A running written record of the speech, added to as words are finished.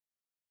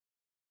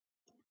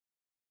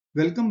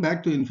Welcome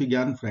back to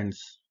infyGyan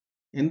friends.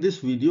 In this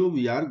video,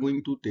 we are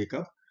going to take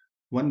up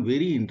one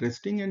very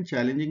interesting and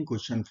challenging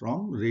question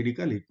from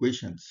radical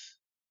equations.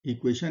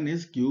 Equation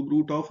is cube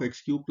root of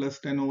x cube plus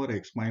 10 over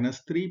x minus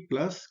 3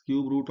 plus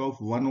cube root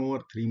of 1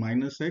 over 3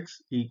 minus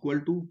x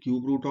equal to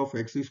cube root of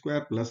x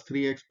square plus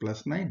 3x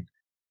plus 9.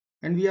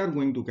 And we are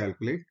going to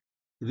calculate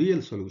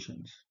real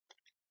solutions.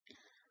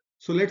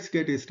 So let's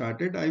get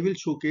started. I will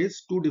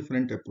showcase two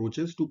different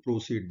approaches to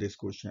proceed this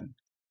question.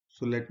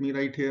 So let me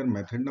write here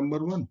method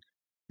number 1.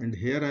 And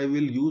here I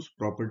will use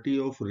property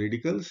of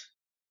radicals.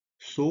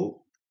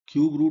 So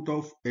cube root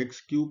of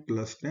x cube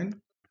plus 10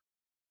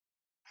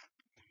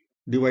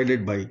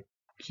 divided by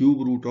cube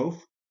root of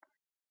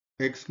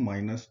x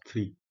minus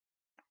 3.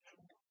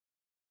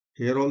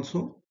 Here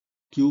also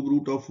cube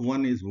root of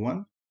 1 is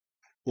 1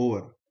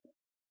 over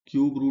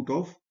cube root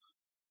of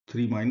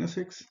 3 minus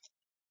x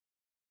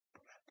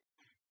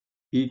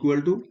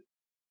equal to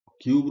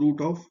cube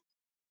root of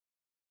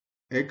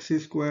x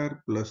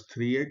square plus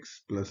 3x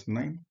plus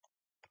 9.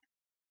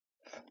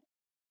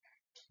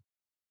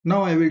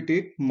 Now I will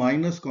take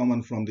minus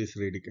common from this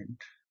radicand.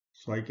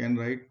 So I can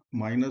write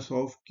minus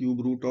of cube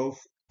root of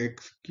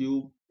x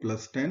cube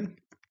plus 10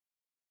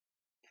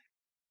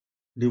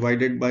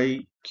 divided by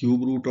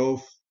cube root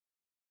of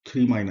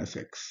 3 minus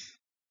x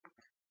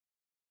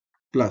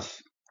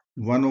plus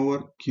 1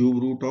 over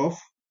cube root of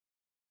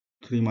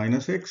 3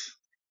 minus x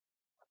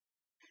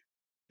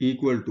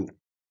equal to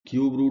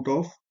cube root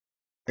of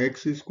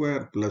x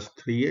square plus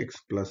 3x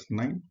plus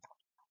 9.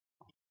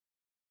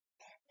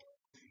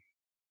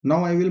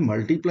 Now I will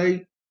multiply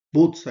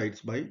both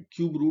sides by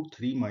cube root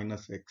 3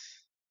 minus x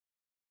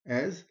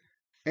as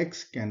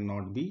x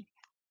cannot be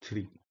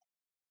 3.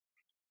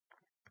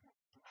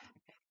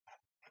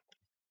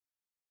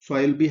 So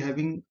I will be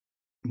having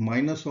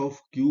minus of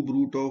cube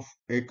root of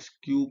x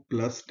cube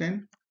plus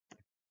 10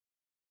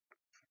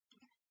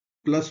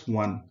 plus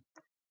 1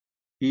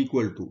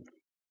 equal to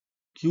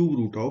cube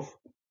root of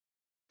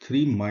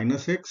 3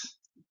 minus x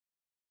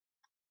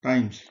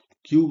times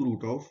cube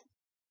root of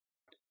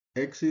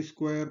x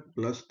square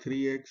plus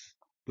 3x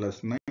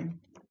plus 9.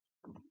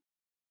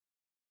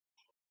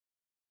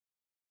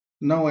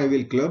 Now I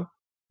will club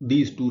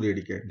these two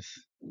radicands.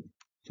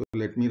 So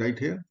let me write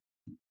here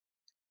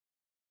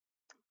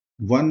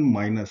 1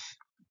 minus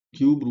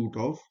cube root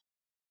of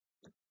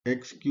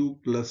x cube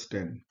plus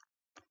 10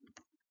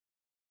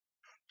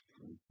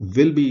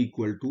 will be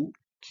equal to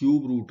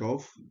cube root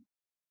of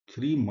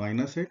 3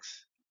 minus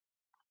x.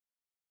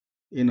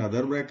 In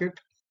other bracket,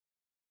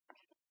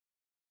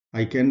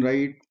 I can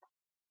write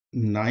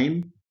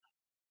 9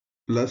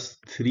 plus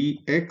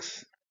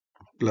 3x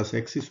plus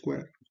x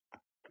square.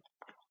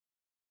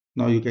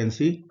 Now you can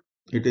see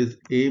it is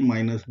a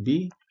minus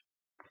b.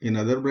 In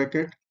other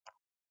bracket,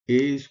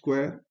 a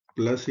square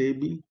plus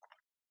ab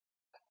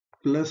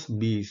plus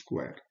b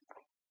square.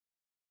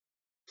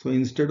 So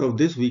instead of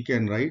this, we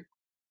can write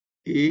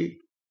a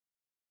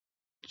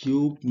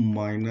cube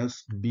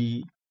minus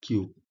b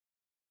cube.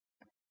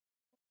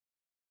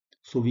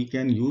 So we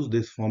can use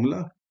this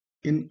formula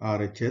in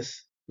RHS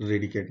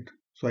radicand.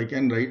 So I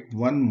can write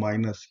 1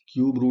 minus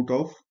cube root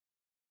of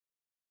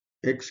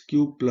x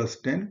cube plus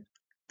 10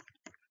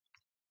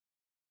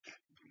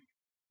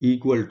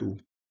 equal to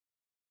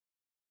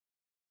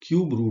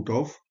cube root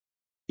of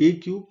a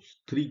cube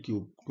 3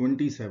 cube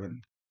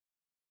 27,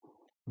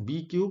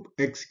 b cube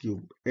x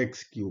cube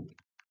x cube.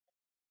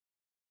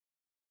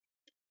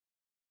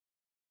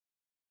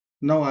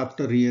 Now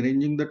after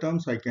rearranging the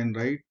terms, I can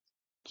write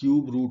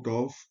cube root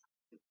of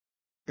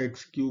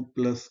x cube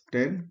plus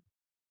 10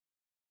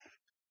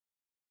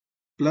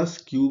 plus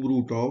cube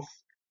root of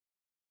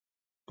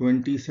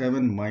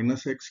 27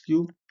 minus x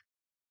cube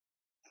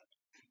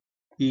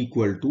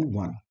equal to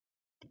 1.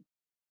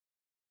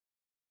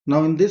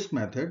 Now in this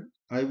method,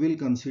 I will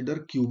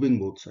consider cubing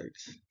both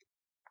sides.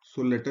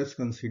 So let us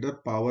consider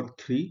power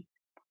 3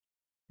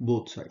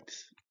 both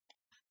sides.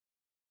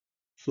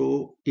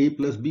 So a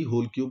plus b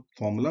whole cube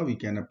formula we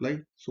can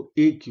apply. So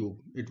a cube,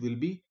 it will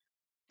be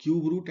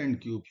cube root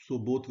and cube. So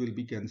both will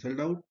be cancelled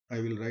out.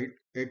 I will write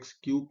x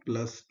cube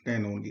plus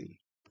 10 only.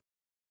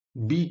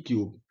 B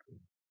cube,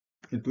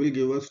 it will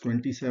give us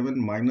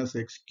 27 minus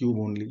x cube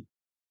only.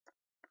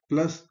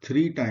 Plus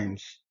 3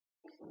 times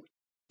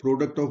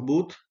product of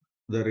both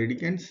the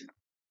radicands,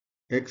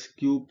 x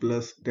cube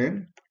plus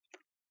 10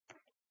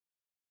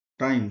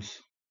 times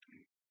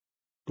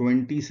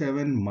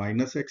 27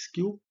 minus x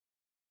cube.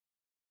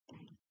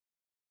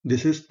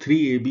 This is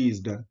 3ab is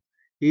done.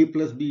 A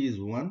plus b is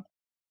 1.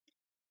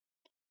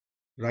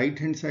 Right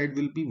hand side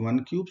will be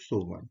 1 cube,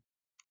 so 1.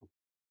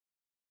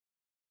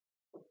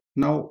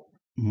 Now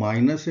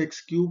minus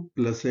x cube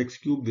plus x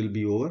cube will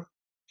be over.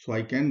 So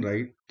I can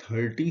write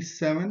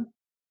 37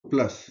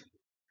 plus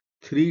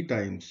 3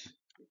 times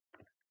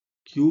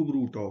cube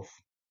root of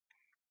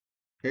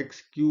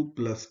x cube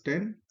plus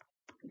 10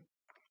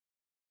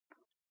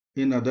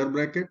 in other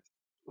bracket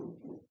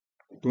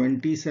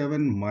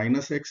 27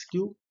 minus x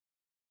cube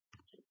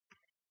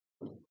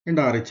and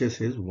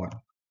RHS is 1.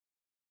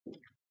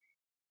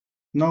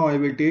 Now I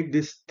will take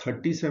this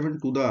 37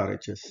 to the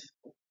RHS.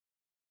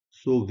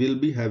 So we'll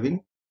be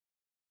having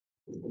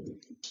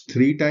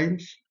 3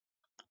 times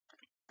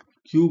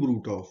cube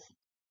root of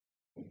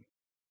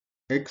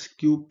x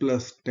cube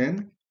plus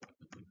 10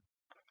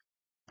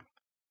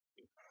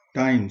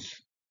 times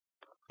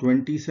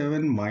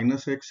 27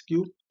 minus x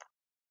cube,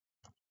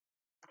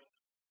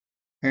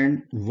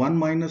 and 1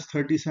 minus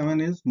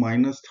 37 is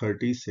minus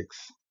 36.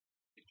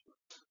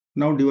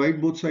 Now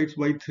divide both sides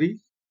by 3.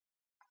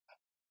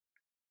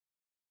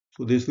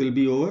 So this will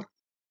be over.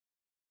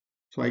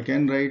 So I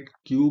can write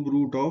cube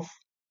root of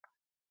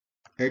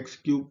x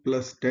cube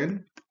plus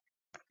 10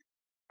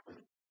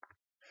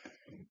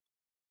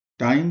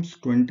 times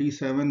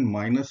 27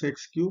 minus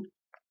x cube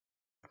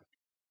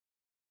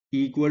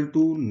equal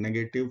to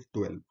negative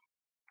 12.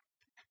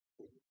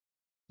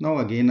 Now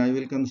again I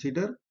will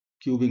consider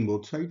cubing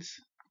both sides.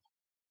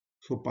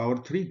 So power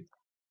 3,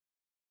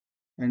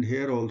 and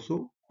here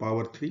also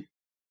power 3.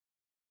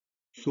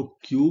 So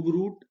cube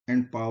root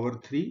and power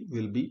 3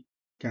 will be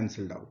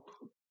cancelled out.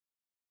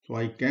 So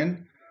I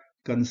can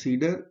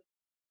consider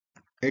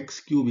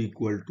x cube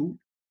equal to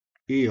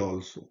a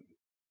also.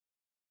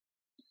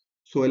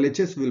 So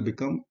LHS will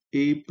become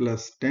a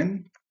plus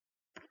 10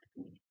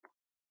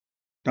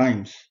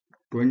 times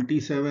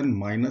 27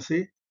 minus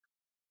a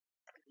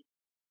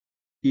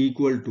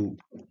equal to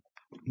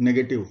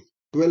negative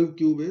 12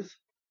 cube is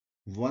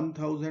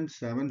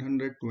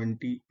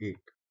 1728.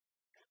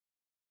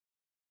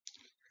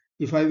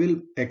 If I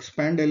will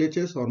expand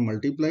LHS or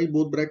multiply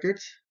both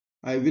brackets,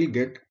 I will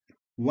get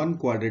one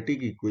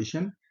quadratic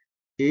equation: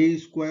 a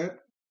square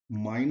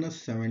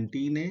minus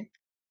 17a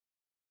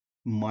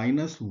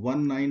minus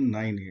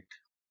 1998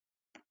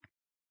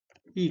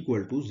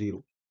 equal to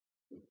 0.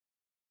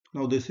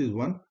 Now this is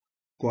one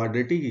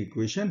quadratic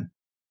equation.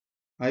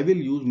 I will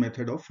use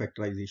method of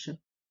factorization.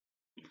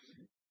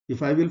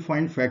 If I will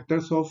find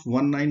factors of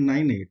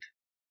 1998,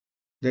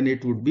 then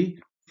it would be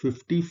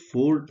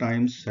 54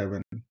 times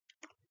 7,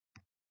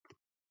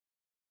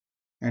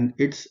 and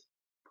its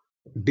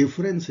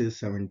difference is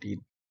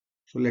 17.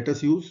 So let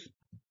us use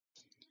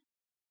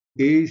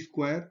a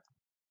square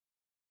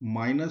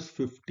minus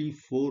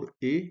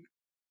 54a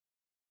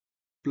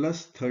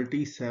plus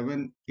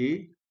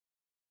 37a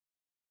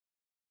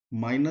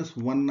minus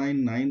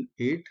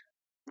 1998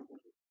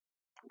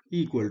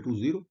 equal to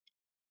 0.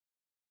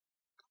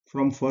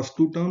 From first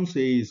two terms,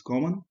 a is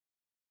common,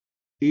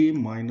 a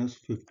minus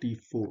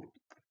 54.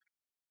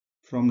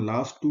 From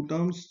last two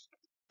terms,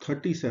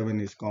 37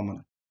 is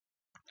common,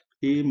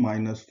 a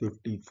minus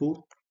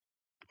 54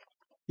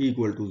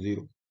 equal to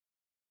 0.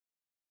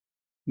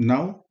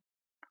 Now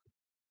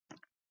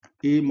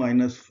a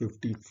minus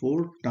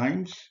 54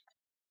 times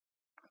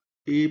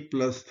a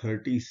plus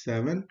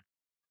 37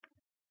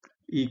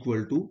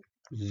 equal to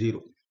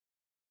 0.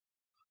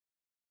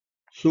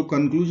 So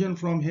conclusion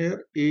from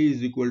here, a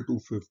is equal to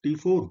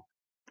 54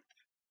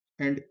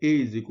 and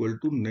a is equal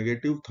to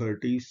negative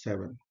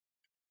 37.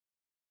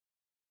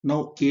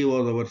 Now a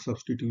was our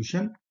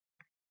substitution,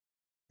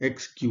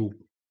 x cube.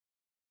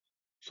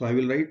 So I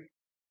will write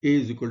a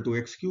is equal to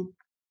x cube,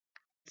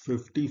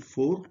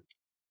 54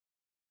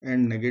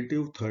 and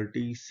negative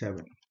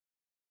 37.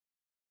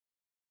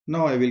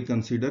 Now I will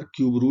consider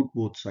cube root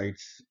both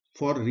sides.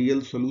 For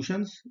real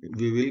solutions,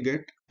 we will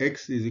get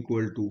x is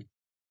equal to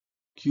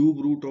cube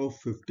root of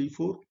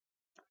 54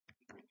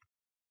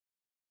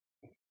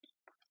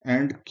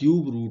 and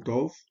cube root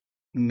of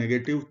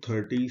negative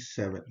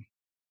 37.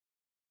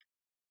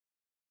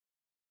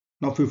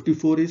 Now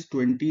 54 is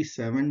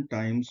 27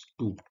 times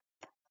 2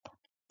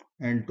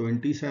 and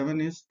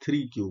 27 is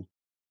 3 cube.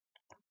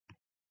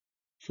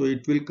 So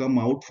it will come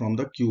out from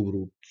the cube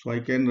root. So I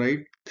can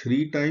write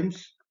 3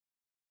 times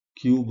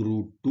cube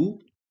root 2.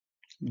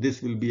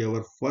 This will be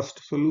our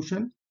first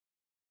solution.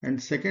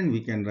 And second,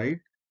 we can write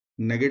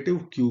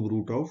negative cube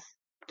root of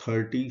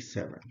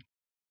 37.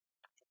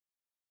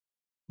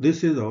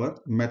 This is our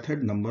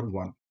method number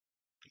 1.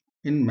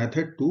 In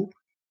method 2,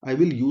 I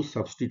will use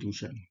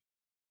substitution.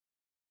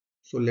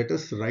 So let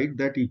us write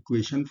that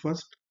equation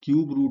first.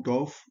 Cube root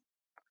of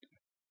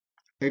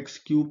x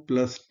cube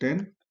plus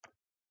 10,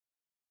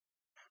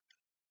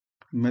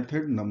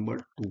 method number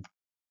 2.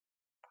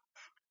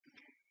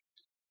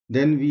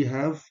 Then we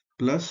have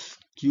plus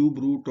cube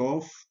root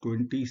of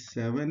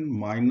 27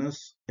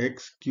 minus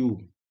x cube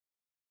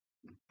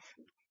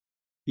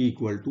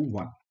equal to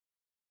 1.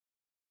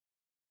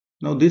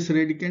 Now this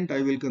radicand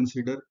I will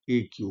consider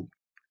a cube.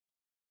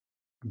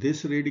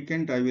 This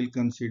radicand I will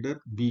consider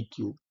b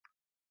cube.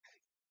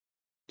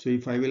 So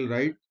if I will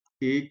write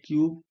a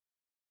cube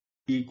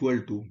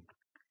equal to,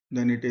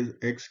 then it is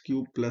x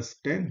cube plus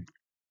 10,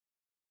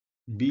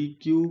 b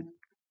cube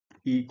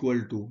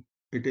equal to,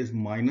 it is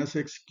minus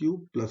x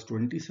cube plus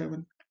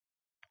 27.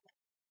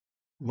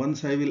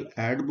 Once I will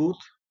add both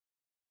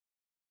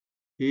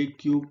a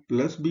cube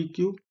plus b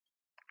cube,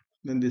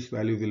 then this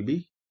value will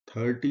be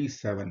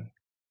 37.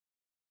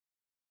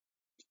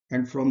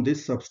 And from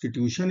this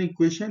substitution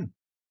equation,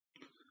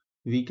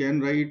 we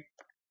can write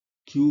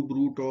cube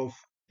root of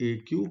a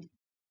cube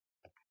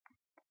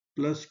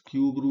plus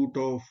cube root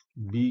of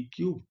b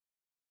cube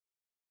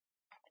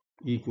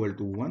equal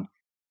to 1.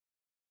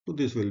 So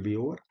this will be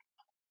over.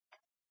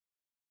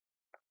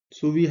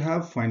 So we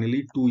have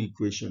finally two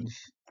equations,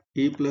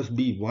 a plus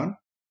b 1,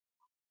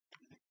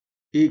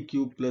 a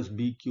cube plus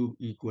b cube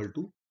equal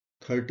to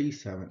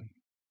 37.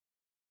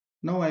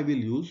 Now I will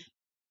use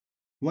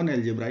one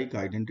algebraic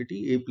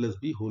identity, a plus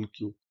b whole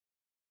cube.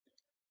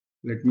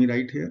 Let me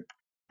write here,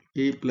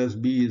 a plus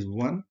b is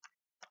 1,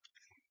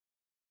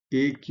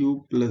 a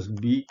cube plus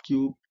b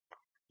cube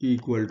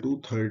equal to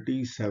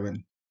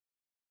 37.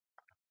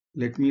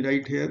 Let me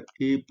write here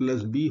a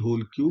plus b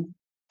whole cube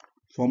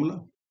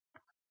formula.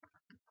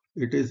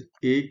 It is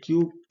a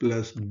cube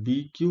plus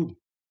b cube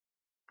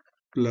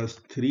plus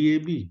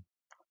 3ab,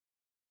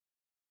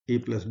 a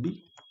plus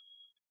b.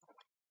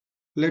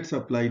 Let's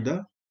apply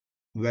the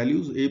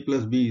values. A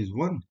plus b is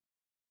 1,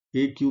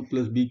 a cube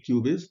plus b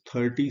cube is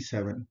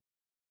 37.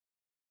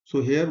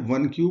 So here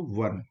 1 cube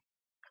 1,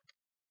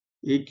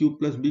 a cube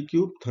plus b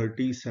cube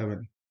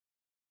 37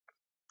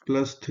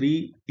 plus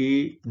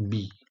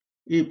 3ab,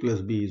 a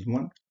plus b is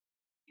 1.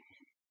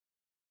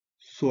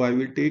 So I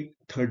will take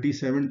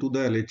 37 to the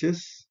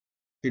LHS.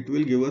 It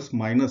will give us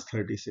minus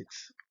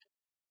 36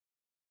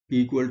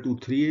 equal to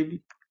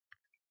 3ab.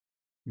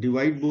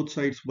 Divide both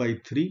sides by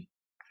 3.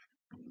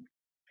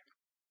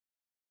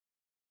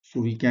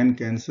 So we can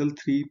cancel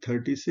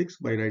 336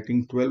 by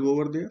writing 12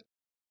 over there.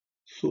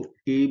 So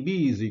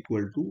AB is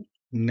equal to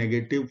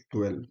negative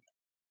 12.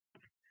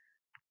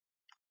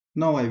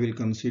 Now I will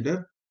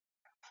consider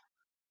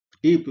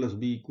A plus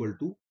B equal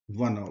to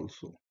 1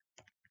 also.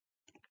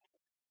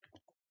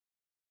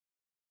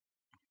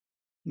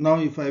 Now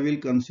if I will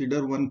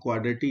consider one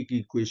quadratic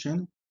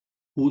equation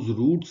whose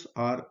roots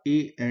are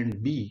A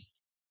and B,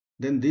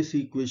 then this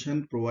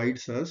equation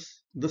provides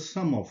us the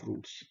sum of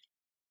roots.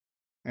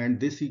 And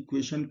this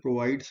equation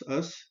provides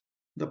us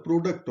the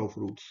product of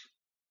roots.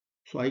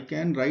 So I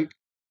can write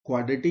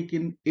quadratic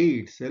in A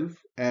itself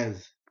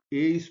as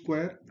A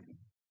square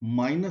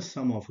minus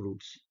sum of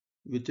roots,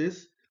 which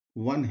is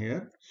 1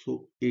 here.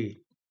 So A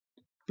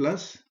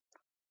plus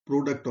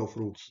product of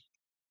roots.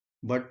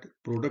 But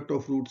product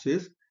of roots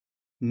is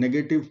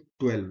negative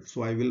 12.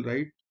 So I will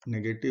write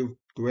negative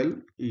 12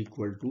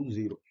 equal to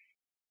 0.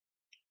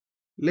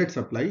 Let's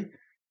apply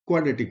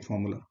quadratic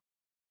formula.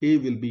 A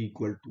will be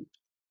equal to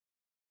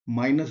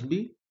minus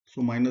B.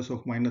 So minus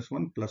of minus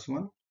 1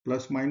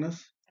 plus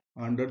minus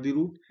under the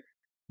root.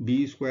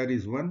 B square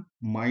is 1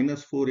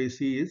 minus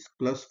 4AC is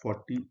plus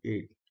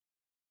 48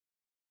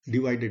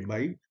 divided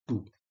by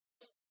 2.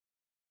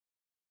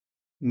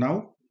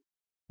 Now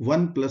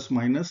 1 plus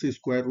minus is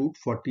square root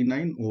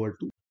 49 over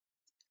 2.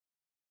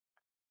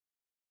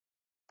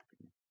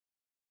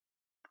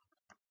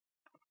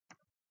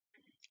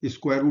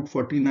 Square root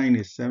 49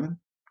 is 7.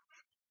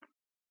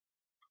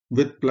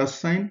 With plus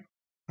sign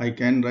I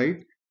can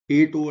write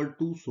 8 over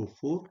 2, so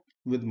 4.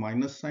 With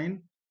minus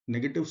sign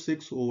negative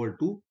 6 over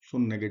 2, so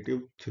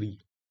negative 3.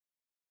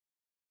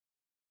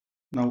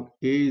 Now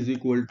A is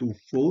equal to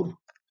 4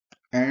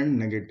 and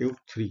negative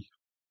 3.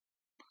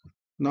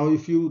 Now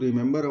if you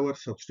remember our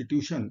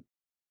substitution,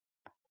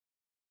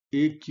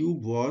 A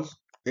cube was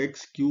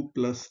x cube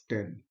plus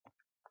 10.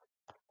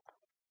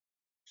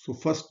 So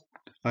first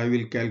I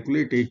will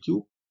calculate A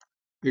cube.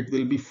 It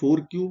will be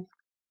 4 cube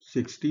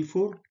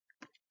 64,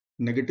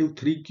 negative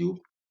 3 cube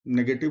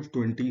negative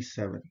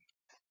 27.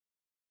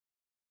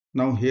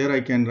 Now here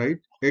I can write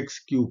x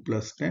cube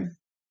plus 10.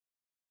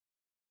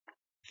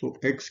 So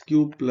x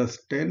cube plus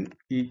 10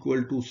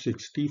 equal to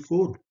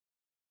 64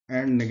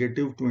 and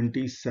negative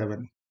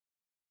 27.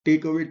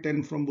 Take away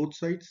 10 from both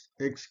sides.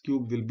 X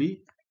cube will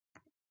be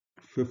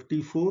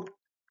 54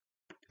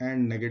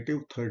 and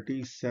negative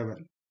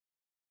 37.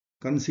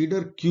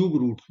 Consider cube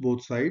roots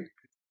both sides.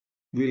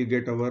 We will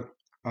get our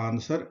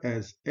answer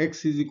as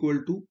x is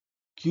equal to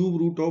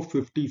cube root of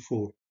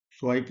 54.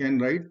 So I can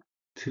write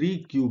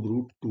 3 cube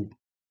root 2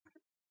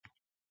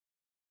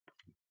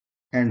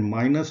 and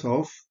minus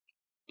of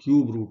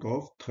cube root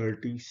of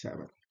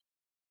 37.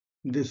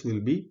 This will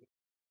be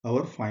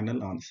our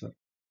final answer.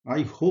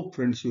 I hope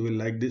friends you will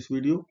like this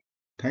video.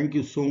 Thank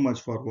you so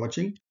much for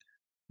watching.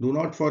 Do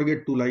not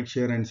forget to like,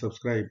 share and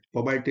subscribe.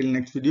 Bye bye till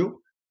next video.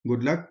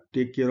 Good luck.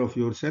 Take care of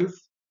yourself.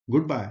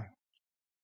 Goodbye.